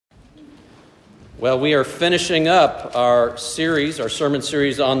Well, we are finishing up our sermon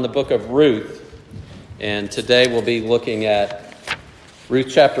series on the book of Ruth. And today we'll be looking at Ruth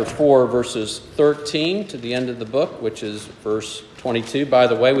chapter 4, verses 13 to the end of the book, which is verse 22. By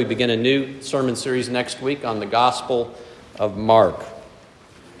the way, we begin a new sermon series next week on the Gospel of Mark.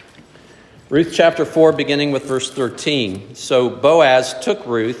 Ruth chapter 4, beginning with verse 13. So Boaz took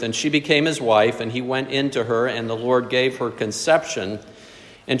Ruth, and she became his wife, and he went in to her, and the Lord gave her conception,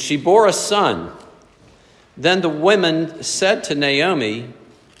 and she bore a son. Then the women said to Naomi,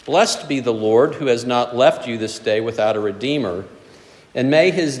 "Blessed be the Lord, who has not left you this day without a redeemer, and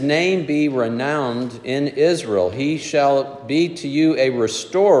may his name be renowned in Israel. He shall be to you a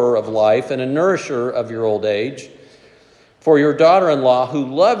restorer of life and a nourisher of your old age. For your daughter-in-law, who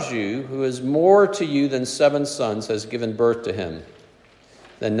loves you, who is more to you than 7 sons, has given birth to him."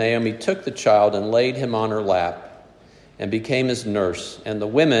 Then Naomi took the child and laid him on her lap and became his nurse. And the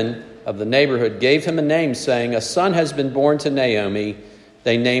women of the neighborhood gave him a name, saying, "A son has been born to Naomi."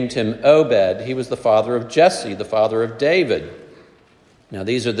 They named him Obed. He was the father of Jesse, the father of David. Now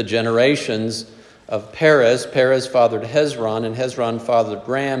these are the generations of Perez. Perez fathered Hezron, and Hezron fathered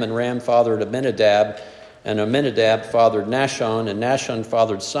Ram, and Ram fathered Amminadab, and Amminadab fathered Nahshon, and Nahshon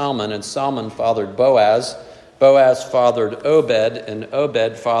fathered Salmon, and Salmon fathered Boaz. Boaz fathered Obed, and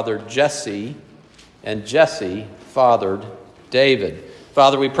Obed fathered Jesse, and Jesse fathered David.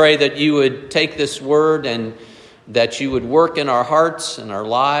 Father, we pray that you would take this word and that you would work in our hearts and our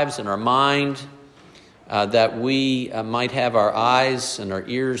lives and our mind, that we might have our eyes and our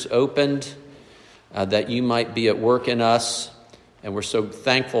ears opened, that you might be at work in us. And we're so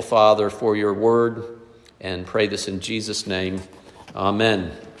thankful, Father, for your word, and pray this in Jesus' name.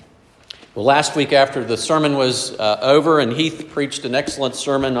 Amen. Well, last week after the sermon was over, and Heath preached an excellent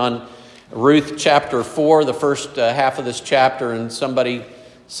sermon on Ruth chapter 4, the first half of this chapter, and somebody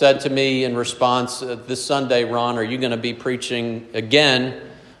said to me in response, "This Sunday, Ron, are you going to be preaching again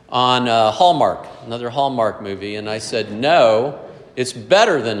on Hallmark, another Hallmark movie?" And I said, "No, it's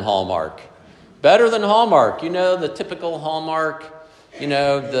better than Hallmark. Better than Hallmark. You know, the typical Hallmark, you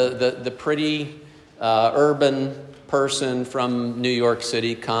know, the pretty urban person from New York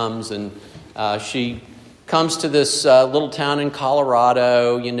City comes, and she comes to this little town in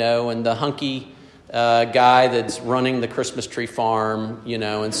Colorado, you know, and the hunky guy that's running the Christmas tree farm, you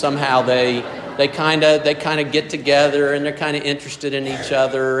know, and somehow they kind of get together, and they're kind of interested in each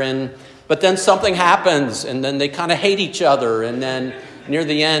other, but then something happens, and then they kind of hate each other, and then near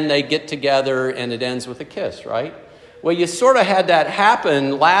the end they get together, and it ends with a kiss, right? Well, you sort of had that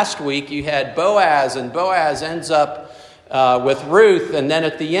happen last week. You had Boaz, and Boaz ends up with Ruth, and then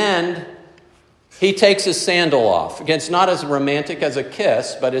at the end, he takes his sandal off. Again, it's not as romantic as a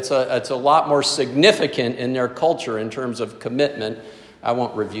kiss, but it's a lot more significant in their culture in terms of commitment. I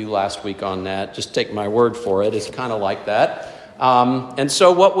won't review last week on that. Just take my word for it. It's kind of like that. And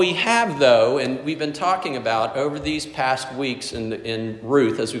so what we have, though, and we've been talking about over these past weeks in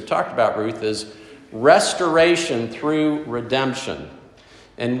Ruth, as we've talked about Ruth, is restoration through redemption.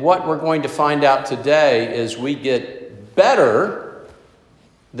 And what we're going to find out today is we get better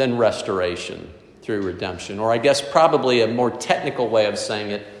than restoration through redemption. Or I guess probably a more technical way of saying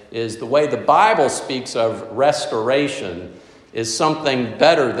it is the way the Bible speaks of restoration is something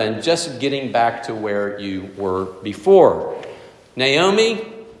better than just getting back to where you were before. Naomi,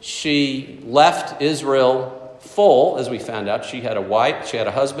 she left Israel full, as we found out. She had a wife, she had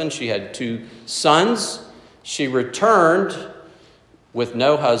a husband, she had 2 sons. She returned with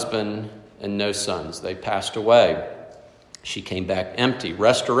no husband and no sons. They passed away. She came back empty.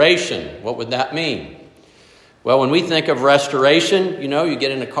 Restoration, what would that mean? Well, when we think of restoration, you know, you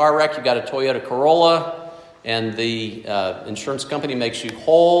get in a car wreck, you got a Toyota Corolla, and the insurance company makes you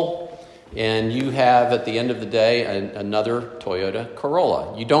whole, and you have, at the end of the day, another Toyota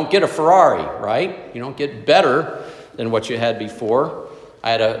Corolla. You don't get a Ferrari, right? You don't get better than what you had before. I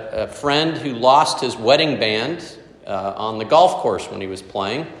had a friend who lost his wedding band on the golf course when he was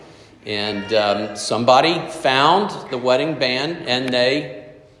playing. And somebody found the wedding band, and they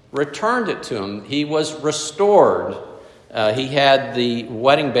returned it to him. He was restored. He had the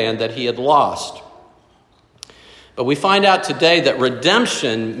wedding band that he had lost. But we find out today that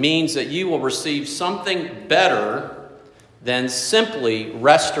redemption means that you will receive something better than simply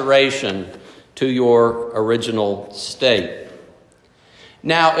restoration to your original state.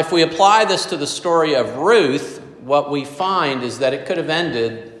 Now, if we apply this to the story of Ruth, what we find is that it could have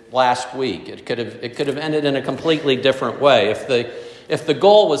ended last week. It could have ended in a completely different way if the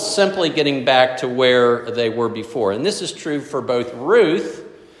goal was simply getting back to where they were before. And this is true for both Ruth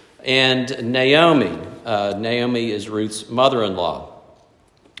and Naomi. Naomi is Ruth's mother-in-law.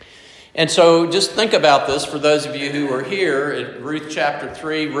 And so just think about this for those of you who are here at Ruth chapter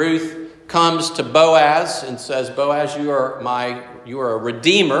 3. Ruth comes to Boaz and says, Boaz, you are a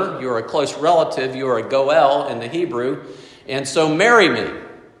redeemer, you are a close relative, you are a goel in the Hebrew, and so marry me.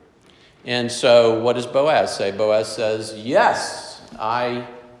 And so what does Boaz say? Boaz says, yes, I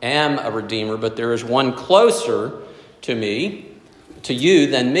am a redeemer, but there is one closer to you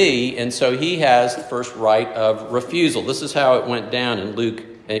than me, and so he has the first right of refusal. This is how it went down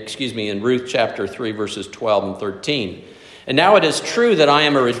in Ruth chapter 3, verses 12 and 13. And now it is true that I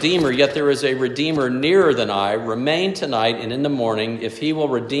am a redeemer, yet there is a redeemer nearer than I. Remain tonight, and in the morning, if he will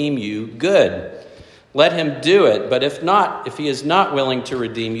redeem you, good. Let him do it. But if he is not willing to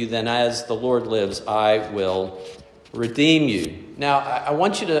redeem you, then as the Lord lives, I will redeem you. Now, I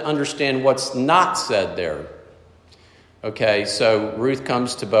want you to understand what's not said there. Okay, so Ruth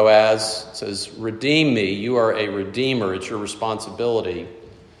comes to Boaz, says, redeem me. You are a redeemer. It's your responsibility.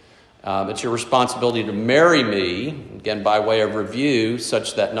 It's your responsibility to marry me, again, by way of review,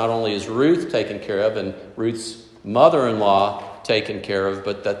 such that not only is Ruth taken care of and Ruth's mother-in-law taken care of,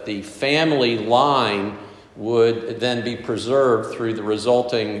 but that the family line would then be preserved through the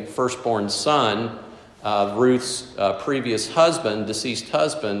resulting firstborn son, Ruth's previous husband, deceased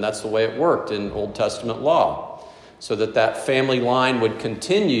husband. That's the way it worked in Old Testament law, so that family line would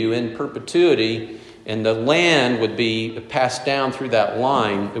continue in perpetuity and the land would be passed down through that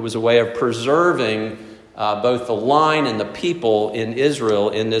line. It was a way of preserving both the line and the people in Israel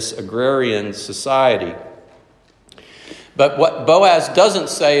in this agrarian society. But what Boaz doesn't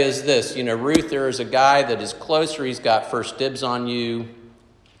say is this, Ruth, there is a guy that is closer. He's got first dibs on you.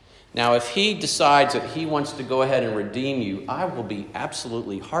 Now, if he decides that he wants to go ahead and redeem you, I will be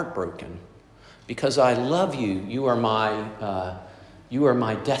absolutely heartbroken because I love you. You are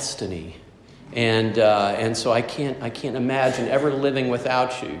my destiny. And so I can't imagine ever living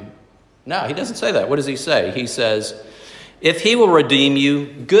without you. No, he doesn't say that. What does he say? He says, if he will redeem you,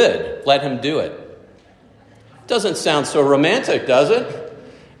 good, let him do it. Doesn't sound so romantic, does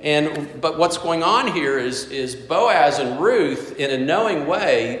it? But what's going on here is Boaz and Ruth, in a knowing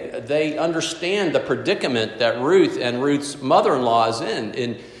way, they understand the predicament that Ruth and Ruth's mother-in-law is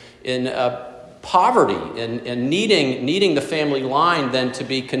in poverty and needing the family line then to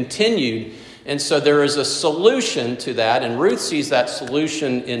be continued. And so there is a solution to that, and Ruth sees that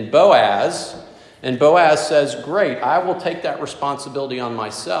solution in Boaz, and Boaz says, great, I will take that responsibility on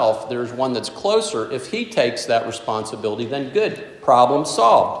myself. There's one that's closer. If he takes that responsibility, then good, problem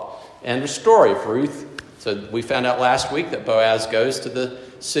solved. End of story. If Ruth, so we found out last week that Boaz goes to the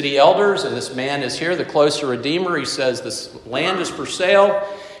city elders, and this man is here, the closer redeemer. He says this land is for sale,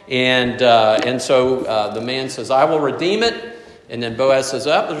 and so the man says, I will redeem it. And then Boaz says,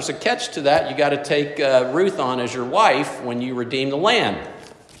 there's a catch to that. You got to take Ruth on as your wife when you redeem the land.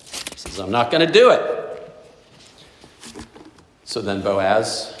 He says, I'm not going to do it. So then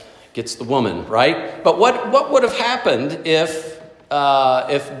Boaz gets the woman, right? But what would have happened if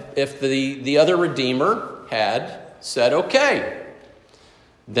the other redeemer had said, okay?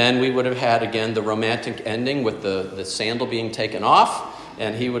 Then we would have had, again, the romantic ending with the sandal being taken off.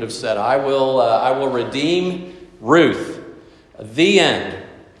 And he would have said, I will redeem Ruth. The end.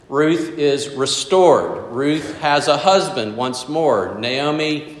 Ruth is restored. Ruth has a husband once more.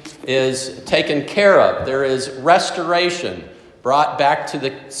 Naomi is taken care of. There is restoration, brought back to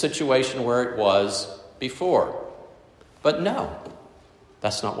the situation where it was before. But no,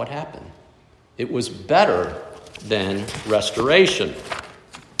 that's not what happened. It was better than restoration.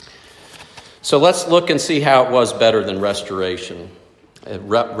 So let's look and see how it was better than restoration,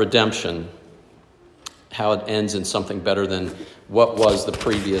 redemption. How it ends in something better than what was the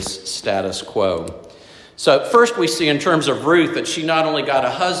previous status quo. So first we see in terms of Ruth that she not only got a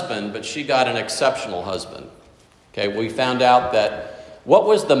husband, but she got an exceptional husband. Okay, we found out that what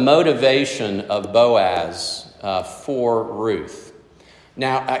was the motivation of Boaz for Ruth?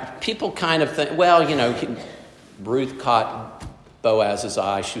 Now, people kind of think, Ruth caught Boaz's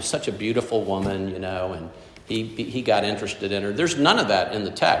eye. She was such a beautiful woman, and he got interested in her. There's none of that in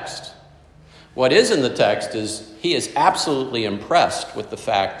the text. What is in the text is he is absolutely impressed with the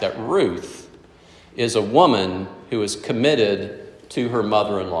fact that Ruth is a woman who is committed to her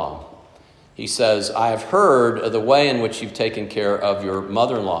mother-in-law. He says, I have heard of the way in which you've taken care of your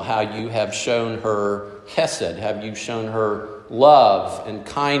mother-in-law, how you have shown her chesed, have you shown her love and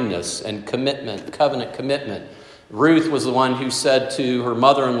kindness and commitment, covenant commitment. Ruth was the one who said to her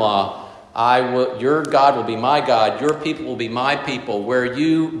mother-in-law, your God will be my God, your people will be my people. Where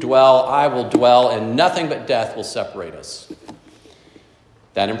you dwell, I will dwell, and nothing but death will separate us.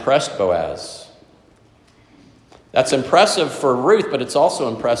 That impressed Boaz. That's impressive for Ruth, but it's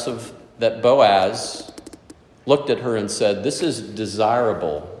also impressive that Boaz looked at her and said, "This is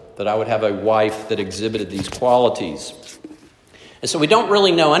desirable, that I would have a wife that exhibited these qualities." And so we don't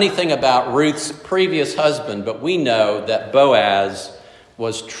really know anything about Ruth's previous husband, but we know that Boaz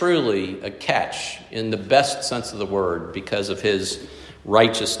was truly a catch in the best sense of the word because of his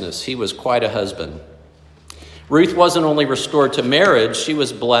righteousness. He was quite a husband. Ruth wasn't only restored to marriage, she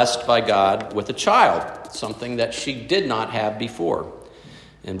was blessed by God with a child, something that she did not have before.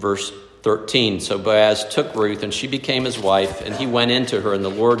 In verse 13, so Boaz took Ruth, and she became his wife, and he went into her, and the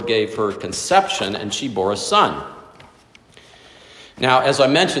Lord gave her conception, and she bore a son. Now, as I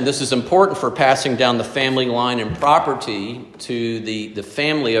mentioned, this is important for passing down the family line and property to the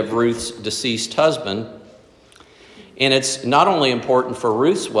family of Ruth's deceased husband. And it's not only important for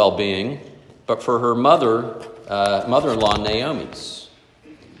Ruth's well-being, but for her mother-in-law Naomi's.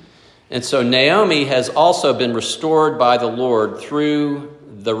 And so Naomi has also been restored by the Lord through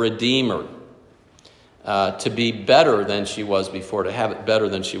the Redeemer to be better than she was before, to have it better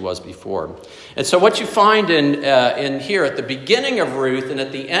than she was before. And so what you find in here at the beginning of Ruth and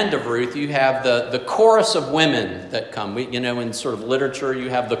at the end of Ruth, you have the chorus of women that come. In sort of literature, you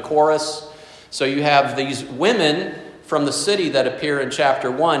have the chorus. So you have these women from the city that appear in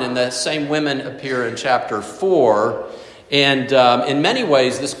chapter 1, and the same women appear in chapter 4. And in many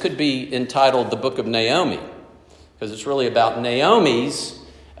ways, this could be entitled the Book of Naomi, because it's really about Naomi's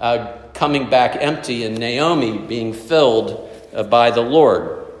coming back empty and Naomi being filled by the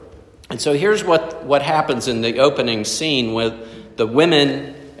Lord. And so here's what happens in the opening scene with the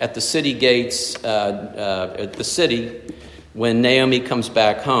women at the city gates, at the city, when Naomi comes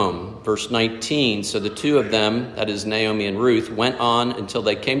back home. Verse 19, so the two of them, that is Naomi and Ruth, went on until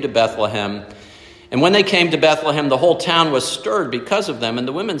they came to Bethlehem. And when they came to Bethlehem, the whole town was stirred because of them. And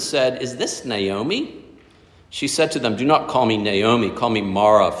the women said, "Is this Naomi?" She said to them, "Do not call me Naomi, call me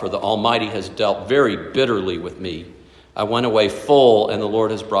Mara, for the Almighty has dealt very bitterly with me. I went away full, and the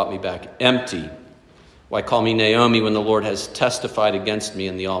Lord has brought me back empty. Why call me Naomi when the Lord has testified against me,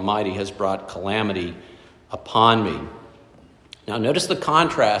 and the Almighty has brought calamity upon me?" Now notice the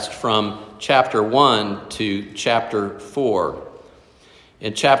contrast from chapter 1 to chapter 4.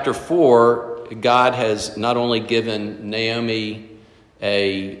 In chapter 4, God has not only given Naomi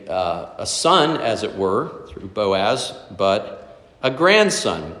a son, as it were, through Boaz, but a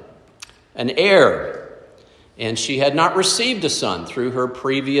grandson, an heir. And she had not received a son through her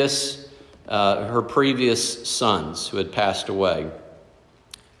previous sons who had passed away.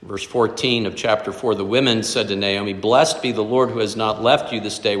 Verse 14 of chapter 4, the women said to Naomi, "Blessed be the Lord who has not left you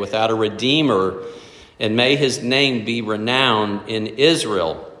this day without a redeemer, and may his name be renowned in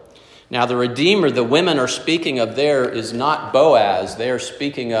Israel." Now, the Redeemer the women are speaking of there is not Boaz. They are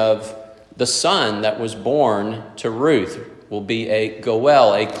speaking of the son that was born to Ruth, will be a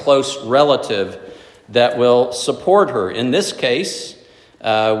Goel, a close relative that will support her. In this case,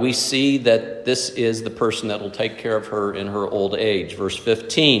 we see that this is the person that will take care of her in her old age. Verse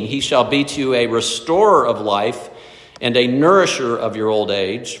 15, he shall be to you a restorer of life and a nourisher of your old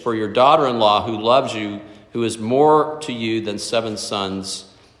age, for your daughter-in-law who loves you, who is more to you than 7 sons,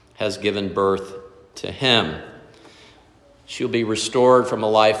 has given birth to him. She'll be restored from a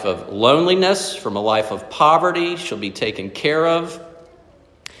life of loneliness, from a life of poverty. She'll be taken care of.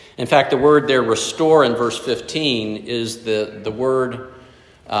 In fact, the word there, restore, in verse 15, is the word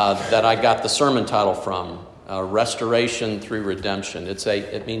that I got the sermon title from, restoration through redemption.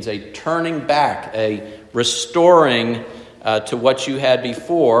 It means a turning back, a restoring to what you had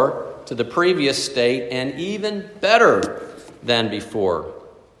before, to the previous state, and even better than before.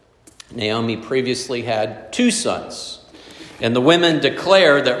 Naomi previously had 2 sons, and the women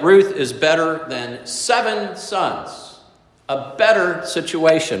declare that Ruth is better than 7 sons, a better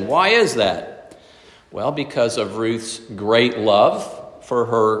situation. Why is that? Well, because of Ruth's great love for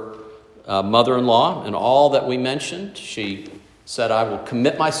her mother-in-law and all that we mentioned. She said, "I will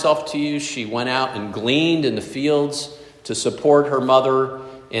commit myself to you." She went out and gleaned in the fields to support her mother.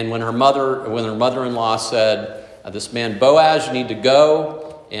 And when her mother-in-law said, "This man Boaz, you need to go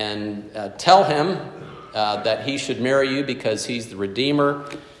and tell him that he should marry you because he's the Redeemer,"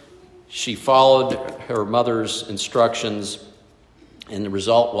 she followed her mother's instructions, and the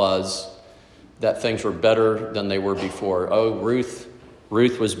result was that things were better than they were before. Oh, Ruth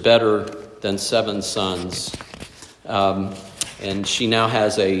was better than 7 sons. And she now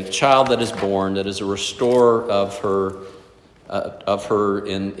has a child that is born that is a restorer of her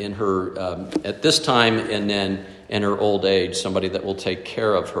in her at this time, and then in her old age, somebody that will take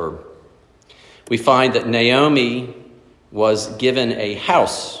care of her. We find that Naomi was given a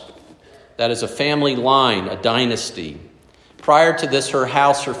house. That is a family line, a dynasty. Prior to this, her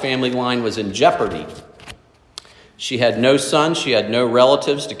house, her family line was in jeopardy. She had no son, she had no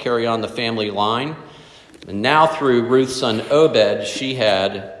relatives to carry on the family line. And now through Ruth's son Obed, she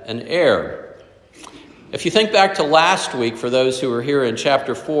had an heir. If you think back to last week, for those who were here in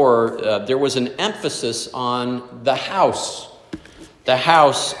chapter 4, there was an emphasis on the house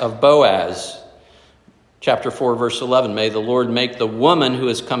of Boaz. Chapter 4, verse 11, may the Lord make the woman who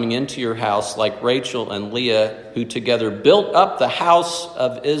is coming into your house like Rachel and Leah, who together built up the house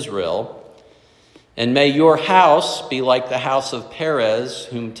of Israel. And may your house be like the house of Perez,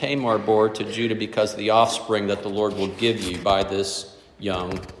 whom Tamar bore to Judah because of the offspring that the Lord will give you by this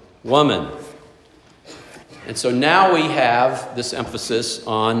young woman. And so now we have this emphasis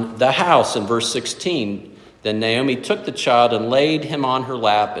on the house in verse 16. Then Naomi took the child and laid him on her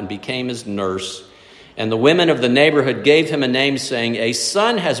lap and became his nurse. And the women of the neighborhood gave him a name, saying, a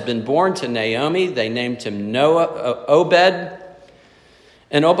son has been born to Naomi. They named him Obed.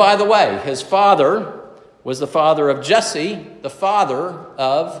 And oh, by the way, his father was the father of Jesse, the father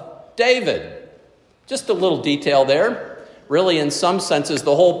of David. Just a little detail there. Really, in some senses,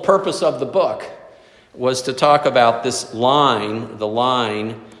 the whole purpose of the book was to talk about this line, the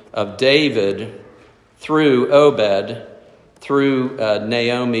line of David through Obed, through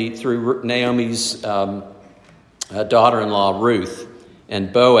Naomi's daughter-in-law, Ruth,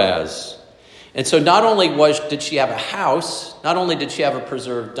 and Boaz. And so not only did she have a house, not only did she have a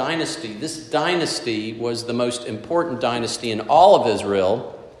preserved dynasty, this dynasty was the most important dynasty in all of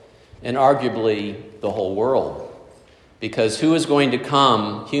Israel and arguably the whole world. Because who is going to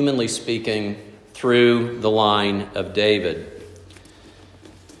come, humanly speaking, through the line of David?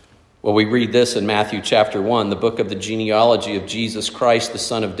 Well, we read this in Matthew chapter 1, the book of the genealogy of Jesus Christ, the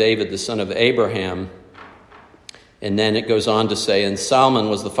son of David, the son of Abraham. And then it goes on to say, and Salmon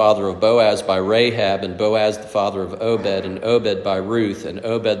was the father of Boaz by Rahab, and Boaz the father of Obed, and Obed by Ruth, and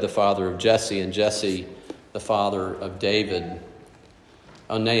Obed the father of Jesse, and Jesse the father of David.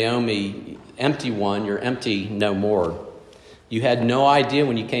 Oh, Naomi, empty one, you're empty no more. You had no idea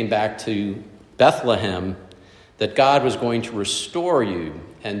when you came back to Bethlehem that God was going to restore you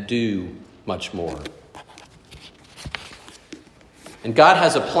and do much more. And God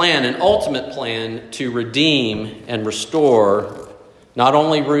has a plan, an ultimate plan, to redeem and restore not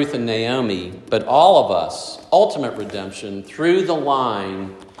only Ruth and Naomi, but all of us, ultimate redemption through the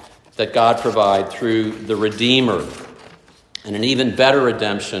line that God provides through the Redeemer, and an even better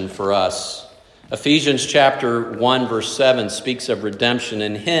redemption for us. Ephesians chapter 1, verse 7 speaks of redemption.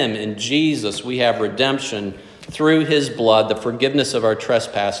 In him, in Jesus, we have redemption through his blood, the forgiveness of our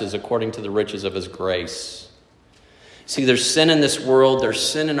trespasses according to the riches of his grace. See, there's sin in this world. There's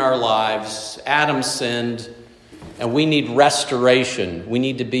sin in our lives. Adam sinned, and we need restoration. We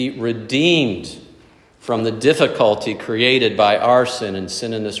need to be redeemed from the difficulty created by our sin and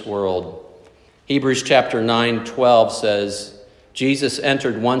sin in this world. Hebrews chapter 9:12 says, Jesus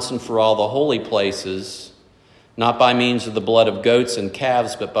entered once and for all the holy places, not by means of the blood of goats and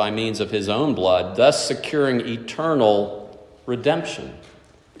calves, but by means of his own blood, thus securing eternal redemption.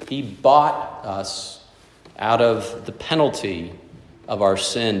 He bought us out of the penalty of our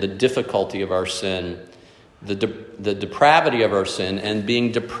sin, the difficulty of our sin, the depravity of our sin, and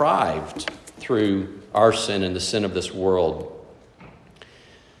being deprived through our sin and the sin of this world.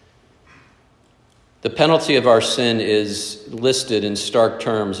 The penalty of our sin is listed in stark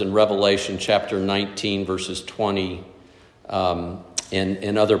terms in Revelation chapter 19, verses 20,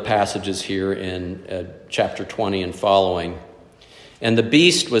 and other passages here in chapter 20 and following. And the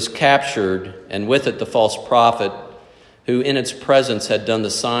beast was captured, and with it the false prophet, who in its presence had done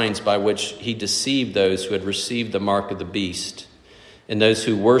the signs by which he deceived those who had received the mark of the beast, and those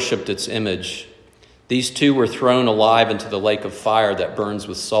who worshipped its image. These two were thrown alive into the lake of fire that burns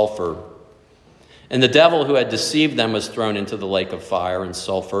with sulfur. And the devil who had deceived them was thrown into the lake of fire and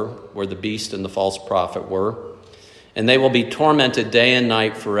sulfur, where the beast and the false prophet were. And they will be tormented day and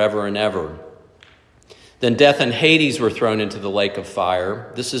night forever and ever. Then death and Hades were thrown into the lake of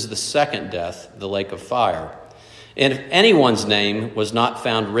fire. This is the second death, the lake of fire. And if anyone's name was not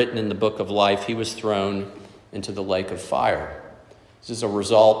found written in the book of life, he was thrown into the lake of fire. This is a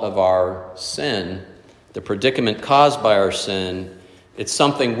result of our sin, the predicament caused by our sin. It's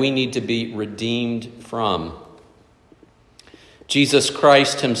something we need to be redeemed from. Jesus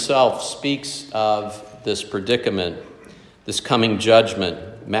Christ himself speaks of this predicament, this coming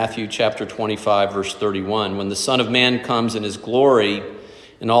judgment. Matthew chapter 25, verse 31. When the Son of Man comes in his glory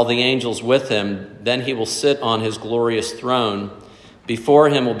and all the angels with him, then he will sit on his glorious throne. Before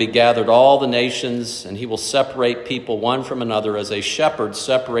him will be gathered all the nations, and he will separate people one from another as a shepherd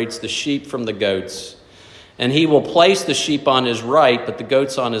separates the sheep from the goats. And he will place the sheep on his right, but the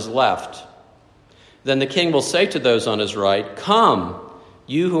goats on his left. Then the king will say to those on his right, 'Come,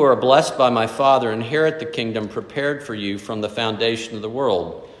 you who are blessed by my Father, inherit the kingdom prepared for you from the foundation of the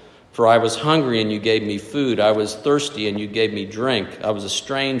world. For I was hungry, and you gave me food. I was thirsty, and you gave me drink. I was a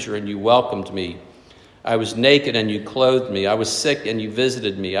stranger, and you welcomed me. I was naked, and you clothed me. I was sick, and you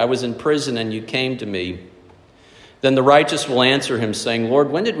visited me. I was in prison, and you came to me.' Then the righteous will answer him, saying,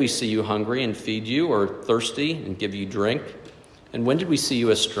 'Lord, when did we see you hungry and feed you, or thirsty and give you drink? And when did we see you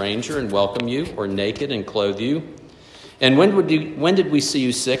a stranger and welcome you, or naked and clothe you? And when did we see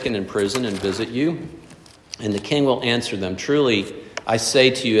you sick and in prison and visit you?' And the king will answer them, 'Truly, I say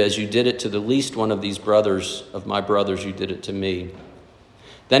to you, as you did it to the least one of these brothers, of my brothers, you did it to me.'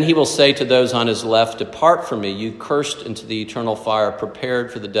 Then he will say to those on his left, 'Depart from me, you cursed, into the eternal fire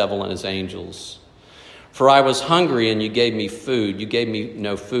prepared for the devil and his angels. For I was hungry, and you gave me food. You gave me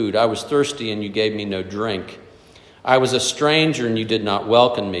no food. I was thirsty, and you gave me no drink. I was a stranger, and you did not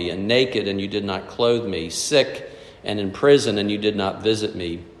welcome me, and naked, and you did not clothe me, sick and in prison, and you did not visit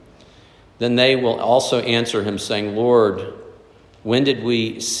me.' Then they will also answer him, saying, 'Lord, when did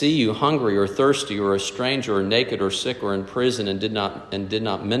we see you hungry or thirsty or a stranger or naked or sick or in prison and did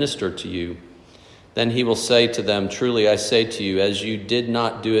not minister to you?' Then he will say to them, 'Truly I say to you, as you did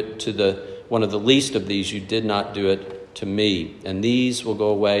not do it to one of the least of these, you did not do it to me. And these will go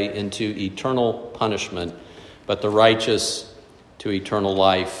away into eternal punishment, but the righteous to eternal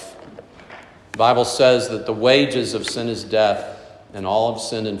life.' The Bible says that the wages of sin is death, and all have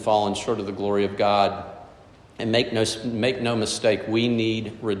sinned and fallen short of the glory of God. And make no mistake, we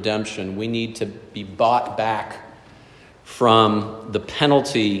need redemption. We need to be bought back from the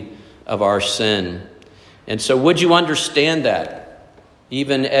penalty of our sin. And so would you understand that,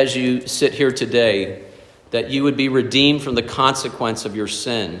 even as you sit here today, that you would be redeemed from the consequence of your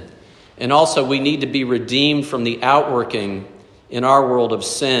sin? And also, we need to be redeemed from the outworking in our world of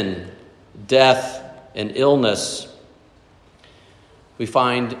sin, death, and illness. We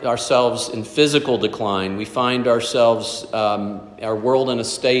find ourselves in physical decline. We find ourselves, our world in a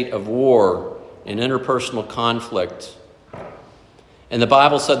state of war and interpersonal conflict. And the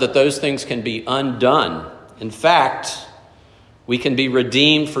Bible said that those things can be undone. In fact, we can be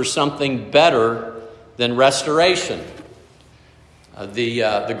redeemed for something better than restoration.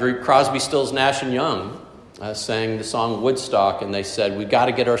 The group Crosby, Stills, Nash & Young sang the song Woodstock, and they said, we've got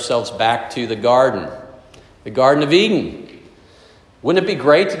to get ourselves back to the Garden of Eden. Wouldn't it be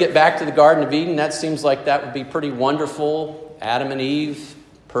great to get back to the Garden of Eden? That seems like that would be pretty wonderful. Adam and Eve,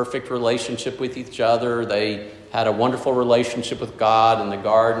 perfect relationship with each other. They had a wonderful relationship with God in the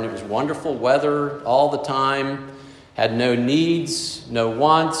garden. It was wonderful weather all the time. Had no needs, no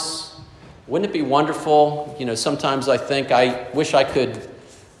wants. Wouldn't it be wonderful? You know, sometimes I think I wish I could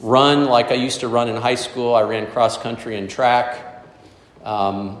run like I used to run in high school. I ran cross country and track.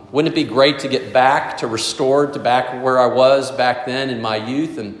 Wouldn't it be great to get back, to restore to back where I was back then in my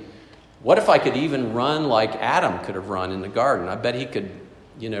youth? And what if I could even run like Adam could have run in the garden? I bet he could,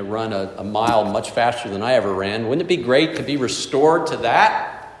 run a mile much faster than I ever ran. Wouldn't it be great to be restored to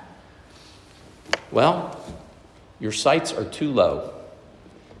that? Well, your sights are too low,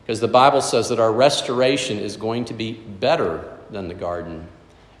 because the Bible says that our restoration is going to be better than the garden.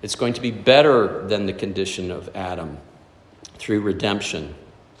 It's going to be better than the condition of Adam through redemption.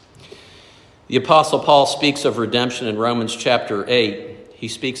 The Apostle Paul speaks of redemption in Romans chapter 8. He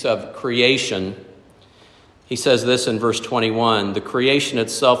speaks of creation. He says this in verse 21, "The creation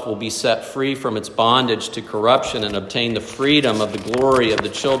itself will be set free from its bondage to corruption and obtain the freedom of the glory of the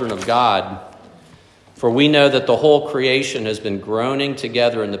children of God. For we know that the whole creation has been groaning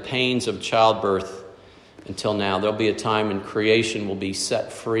together in the pains of childbirth until now." There'll be a time when creation will be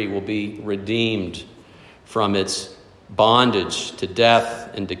set free, will be redeemed from its bondage to death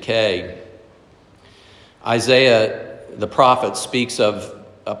and decay. Isaiah, the prophet, speaks of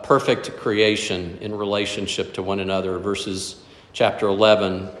a perfect creation in relationship to one another. Verses chapter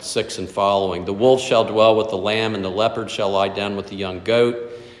 11, 6 and following. "The wolf shall dwell with the lamb, and the leopard shall lie down with the young goat,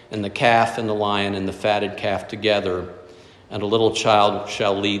 and the calf and the lion and the fatted calf together, and a little child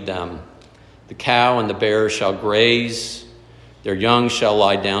shall lead them. The cow and the bear shall graze, their young shall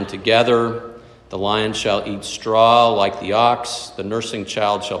lie down together. The lion shall eat straw like the ox. The nursing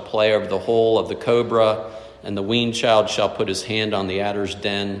child shall play over the hole of the cobra, and the weaned child shall put his hand on the adder's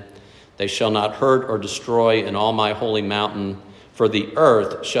den. They shall not hurt or destroy in all my holy mountain, for the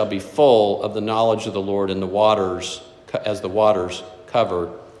earth shall be full of the knowledge of the Lord, and the waters, as the waters cover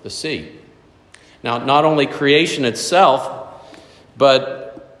the sea." Now, not only creation itself,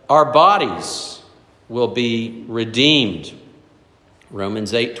 but our bodies will be redeemed.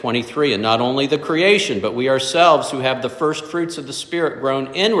 Romans 8:23, and not only the creation, but we ourselves who have the first fruits of the Spirit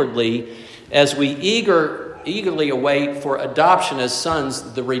groan inwardly as we eagerly await for adoption as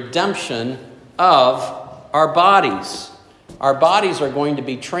sons, the redemption of our bodies. Our bodies are going to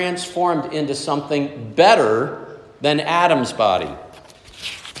be transformed into something better than Adam's body.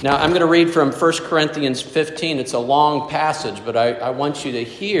 Now, I'm going to read from 1 Corinthians 15. It's a long passage, but I want you to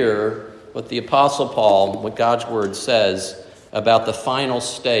hear what the Apostle Paul, what God's Word says about the final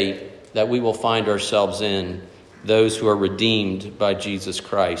state that we will find ourselves in, those who are redeemed by Jesus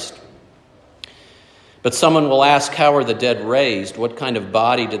Christ. But someone will ask, how are the dead raised? What kind of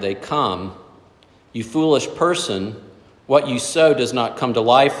body do they come? You foolish person, what you sow does not come to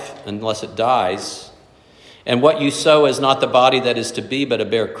life unless it dies. And what you sow is not the body that is to be, but a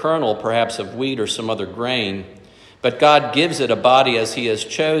bare kernel, perhaps of wheat or some other grain. But God gives it a body as he has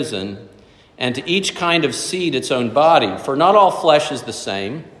chosen, and to each kind of seed its own body. For not all flesh is the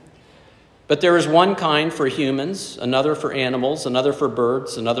same, but there is one kind for humans, another for animals, another for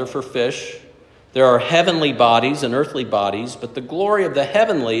birds, another for fish. There are heavenly bodies and earthly bodies, but the glory of the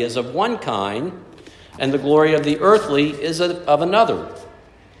heavenly is of one kind, and the glory of the earthly is of another.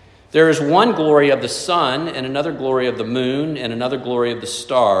 There is one glory of the sun, and another glory of the moon, and another glory of the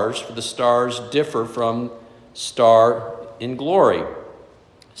stars, for the stars differ from star in glory.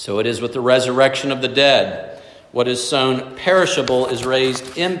 So it is with the resurrection of the dead. What is sown perishable is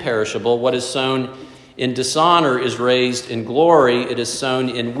raised imperishable. What is sown in dishonor is raised in glory. It is sown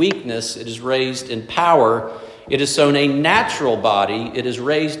in weakness. It is raised in power. It is sown a natural body. It is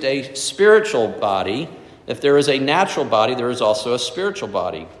raised a spiritual body. If there is a natural body, there is also a spiritual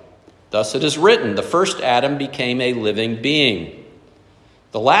body. Thus it is written, the first Adam became a living being.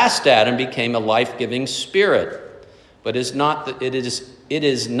 The last Adam became a life-giving spirit. But it is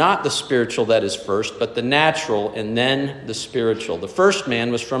not the spiritual that is first, but the natural, and then the spiritual. The first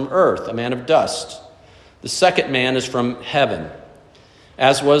man was from earth, a man of dust. The second man is from heaven.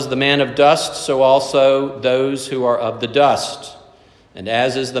 As was the man of dust, so also those who are of the dust. And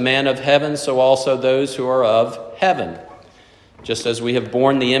as is the man of heaven, so also those who are of heaven. Just as we have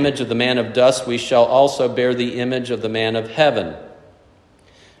borne the image of the man of dust, we shall also bear the image of the man of heaven.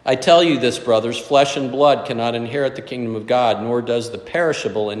 I tell you this, brothers, flesh and blood cannot inherit the kingdom of God, nor does the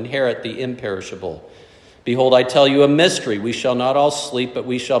perishable inherit the imperishable. Behold, I tell you a mystery. We shall not all sleep, but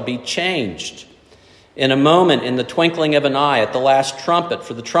we shall be changed. In a moment, in the twinkling of an eye, at the last trumpet,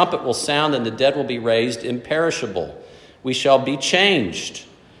 for the trumpet will sound and the dead will be raised imperishable. We shall be changed.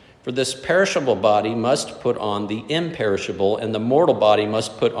 For this perishable body must put on the imperishable, and the mortal body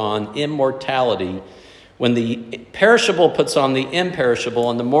must put on immortality. When the perishable puts on the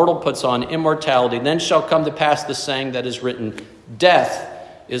imperishable, and the mortal puts on immortality, then shall come to pass the saying that is written, death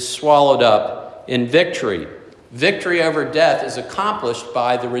is swallowed up in victory. Victory over death is accomplished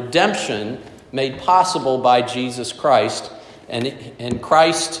by the redemption made possible by Jesus Christ. And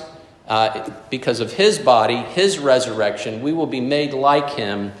Christ, because of his body, his resurrection, we will be made like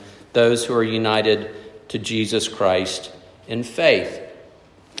him, those who are united to Jesus Christ in faith.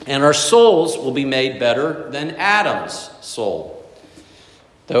 And our souls will be made better than Adam's soul.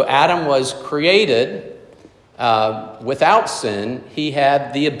 Though Adam was created without sin, he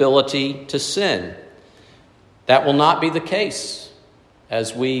had the ability to sin. That will not be the case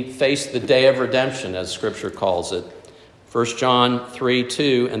as we face the day of redemption, as Scripture calls it. 1 John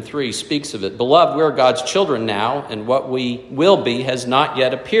 3:2-3 speaks of it. Beloved, we are God's children now, and what we will be has not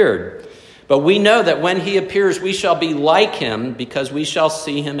yet appeared. But we know that when he appears, we shall be like him, because we shall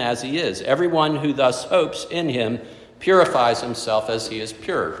see him as he is. Everyone who thus hopes in him purifies himself as he is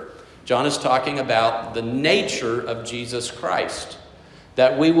pure. John is talking about the nature of Jesus Christ,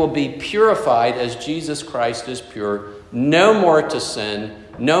 that we will be purified as Jesus Christ is pure. No more to sin,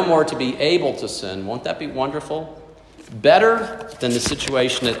 no more to be able to sin. Won't that be wonderful? Better than the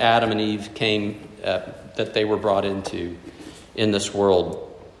situation that Adam and Eve that they were brought into in this world.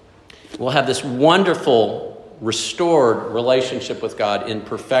 We'll have this wonderful, restored relationship with God in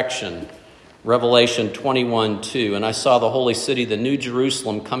perfection. Revelation 21:2. And I saw the holy city, the new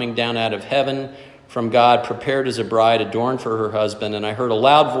Jerusalem, coming down out of heaven from God, prepared as a bride adorned for her husband. And I heard a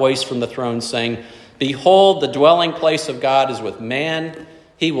loud voice from the throne saying, behold, the dwelling place of God is with man.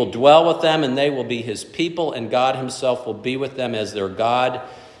 He will dwell with them, and they will be his people, and God himself will be with them as their God.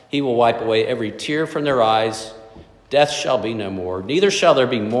 He will wipe away every tear from their eyes. Death shall be no more. Neither shall there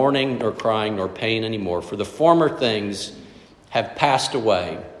be mourning, nor crying, nor pain anymore, for the former things have passed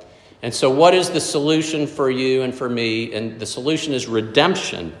away. And so what is the solution for you and for me? And the solution is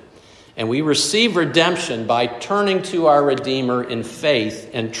redemption. And we receive redemption by turning to our Redeemer in faith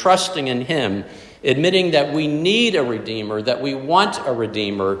and trusting in him admitting that we need a Redeemer, that we want a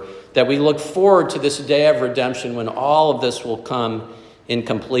Redeemer, that we look forward to this day of redemption when all of this will come in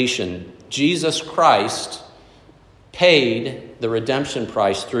completion. Jesus Christ paid the redemption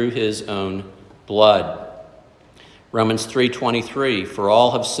price through his own blood. Romans 3:23, for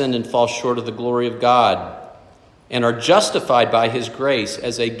all have sinned and fall short of the glory of God, and are justified by his grace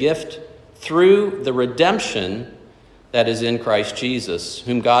as a gift through the redemption that is in Christ Jesus,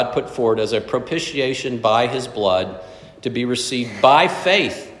 whom God put forward as a propitiation by his blood to be received by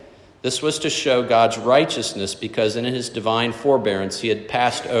faith. This was to show God's righteousness, because in his divine forbearance he had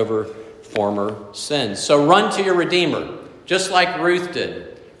passed over former sins. So run to your Redeemer, just like Ruth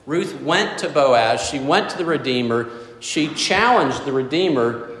did. Ruth went to Boaz. She went to the Redeemer. She challenged the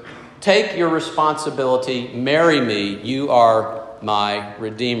Redeemer, take your responsibility, marry me, you are my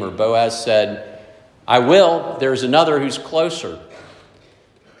Redeemer. Boaz said, I will. There's another who's closer.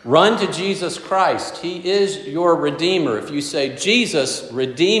 Run to Jesus Christ. He is your Redeemer. If you say, Jesus,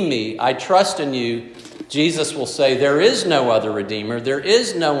 redeem me, I trust in you, Jesus will say, there is no other Redeemer. There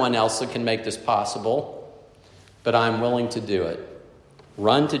is no one else that can make this possible, but I'm willing to do it.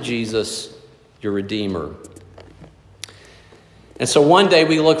 Run to Jesus, your Redeemer. And so one day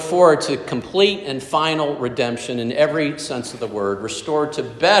we look forward to complete and final redemption in every sense of the word, restored to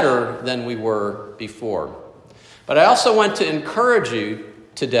better than we were before. But I also want to encourage you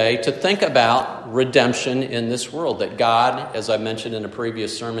today to think about redemption in this world, that God, as I mentioned in a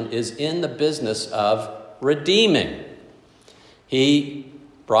previous sermon, is in the business of redeeming. He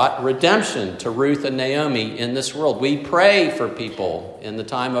brought redemption to Ruth and Naomi in this world. We pray for people in the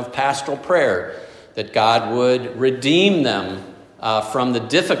time of pastoral prayer that God would redeem them from the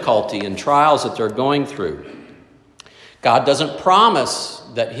difficulty and trials that they're going through. God doesn't promise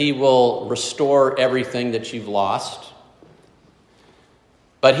that he will restore everything that you've lost,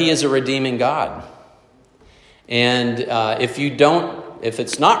 but he is a redeeming God. And if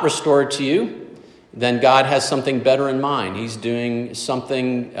it's not restored to you, then God has something better in mind. He's doing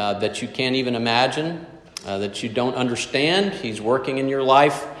something that you can't even imagine, that you don't understand. He's working in your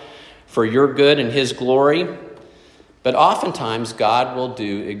life for your good and his glory. But oftentimes, God will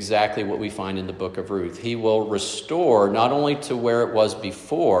do exactly what we find in the book of Ruth. He will restore not only to where it was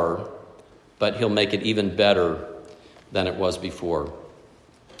before, but he'll make it even better than it was before.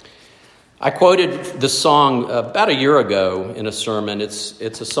 I quoted the song about a year ago in a sermon. It's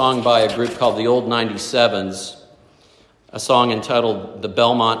a song by a group called the Old 97s, a song entitled The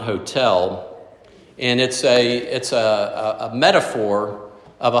Belmont Hotel. And it's a metaphor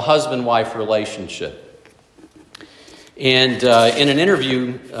of a husband-wife relationship. And in an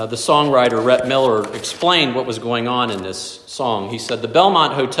interview, the songwriter Rhett Miller explained what was going on in this song. He said, the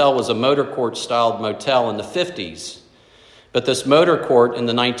Belmont Hotel was a motor court-styled motel in the 50s. But this motor court in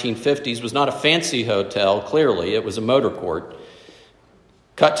the 1950s was not a fancy hotel, clearly. It was a motor court.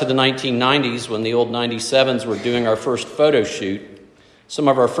 Cut to the 1990s, when the Old 97s were doing our first photo shoot, some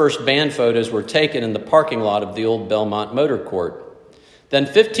of our first band photos were taken in the parking lot of the old Belmont Motor Court. Then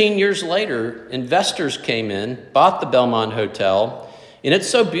 15 years later, investors came in, bought the Belmont Hotel, and it's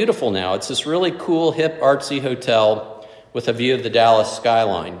so beautiful now. It's this really cool, hip, artsy hotel with a view of the Dallas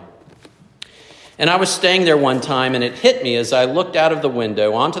skyline. And I was staying there one time, and it hit me as I looked out of the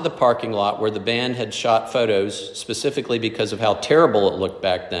window onto the parking lot where the band had shot photos, specifically because of how terrible it looked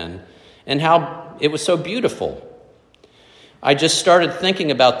back then, and how it was so beautiful. I just started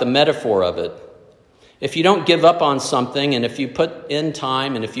thinking about the metaphor of it. If you don't give up on something, and if you put in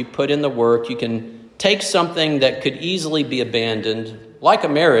time, and if you put in the work, you can take something that could easily be abandoned, like a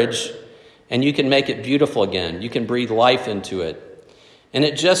marriage, and you can make it beautiful again. You can breathe life into it. And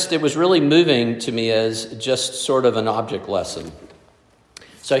it was really moving to me as just sort of an object lesson.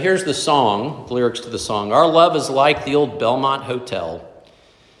 So here's the song, the lyrics to the song. Our love is like the old Belmont Hotel.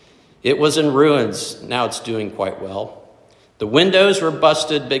 It was in ruins, now it's doing quite well. The windows were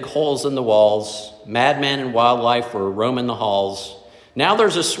busted, big holes in the walls. Madman and wildlife were roaming the halls. Now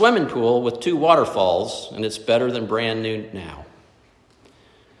there's a swimming pool with 2 waterfalls, and it's better than brand new now.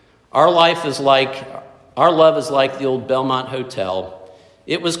 Our love is like the old Belmont Hotel.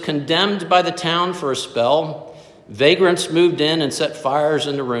 It was condemned by the town for a spell. Vagrants moved in and set fires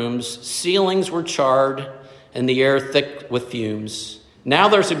in the rooms. Ceilings were charred and the air thick with fumes. Now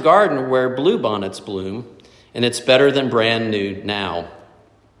there's a garden where bluebonnets bloom, and it's better than brand new now.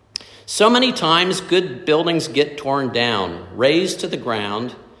 So many times good buildings get torn down, razed to the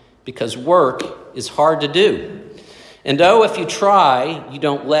ground, because work is hard to do. And oh, if you try, you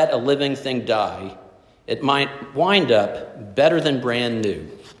don't let a living thing die, it might wind up better than brand new.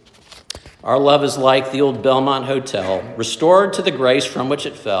 Our love is like the old Belmont Hotel, restored to the grace from which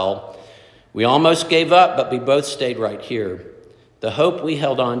it fell. We almost gave up, but we both stayed right here. The hope we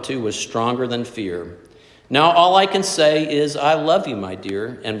held on to was stronger than fear. Now all I can say is I love you, my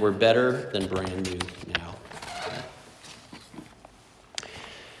dear, and we're better than brand new now.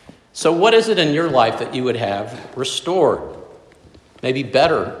 So what is it in your life that you would have restored? Maybe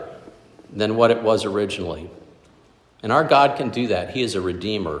better than what it was originally. And our God can do that. He is a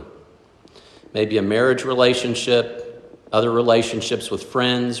redeemer. Maybe a marriage relationship, other relationships with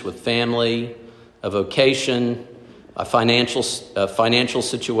friends, with family, a vocation, a financial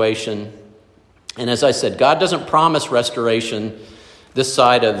situation. And as I said, God doesn't promise restoration this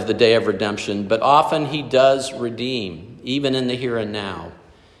side of the day of redemption, but often he does redeem, even in the here and now,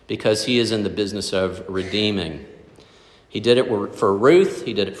 because he is in the business of redeeming. He did it for Ruth,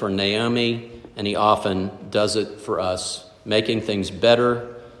 he did it for Naomi, and he often does it for us, making things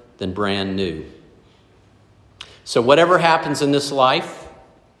better than brand new. So whatever happens in this life,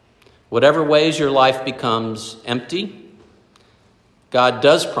 whatever ways your life becomes empty, God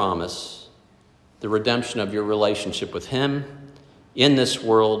does promise the redemption of your relationship with him in this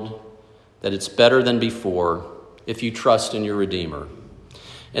world, that it's better than before if you trust in your Redeemer.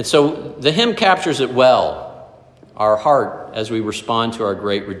 And so the hymn captures it well, our heart as we respond to our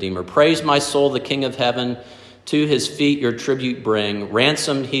great Redeemer. Praise my soul, the King of heaven, to his feet your tribute bring,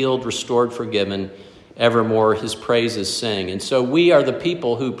 ransomed, healed, restored, forgiven, evermore his praises sing. And so we are the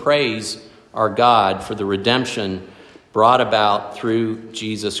people who praise our God for the redemption brought about through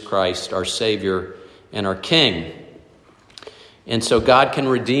Jesus Christ, our Savior and our King. And so God can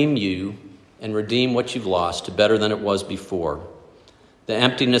redeem you and redeem what you've lost to better than it was before. The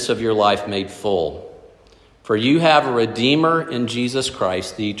emptiness of your life made full. For you have a Redeemer in Jesus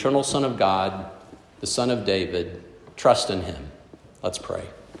Christ, the eternal Son of God, the Son of David. Trust in him. Let's pray.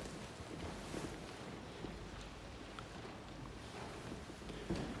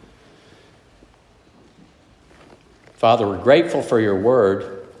 Father, we're grateful for your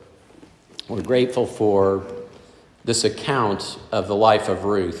word. We're grateful for this account of the life of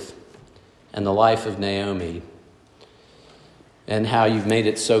Ruth and the life of Naomi, and how you've made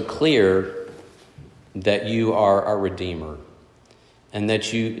it so clear that you are our Redeemer and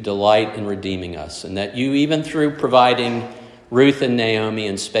that you delight in redeeming us, and that you, even through providing Ruth and Naomi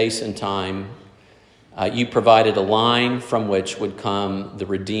in space and time, you provided a line from which would come the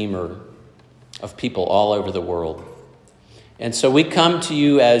Redeemer of people all over the world. And so we come to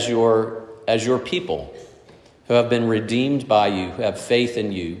you as your people who have been redeemed by you, who have faith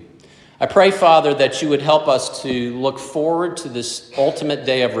in you. I pray, Father, that you would help us to look forward to this ultimate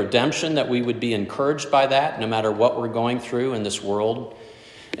day of redemption, that we would be encouraged by that no matter what we're going through in this world.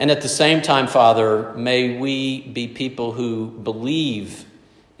 And at the same time, Father, may we be people who believe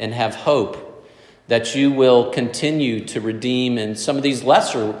and have hope that you will continue to redeem in some of these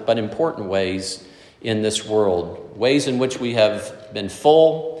lesser but important ways in this world, ways in which we have been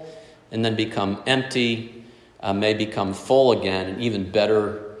full and then become empty, may become full again and even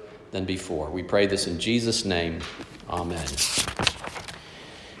better than before. We pray this in Jesus' name. Amen.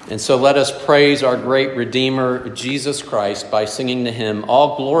 And so let us praise our great Redeemer, Jesus Christ, by singing the hymn,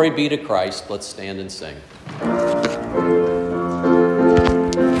 All Glory Be to Christ. Let's stand and sing.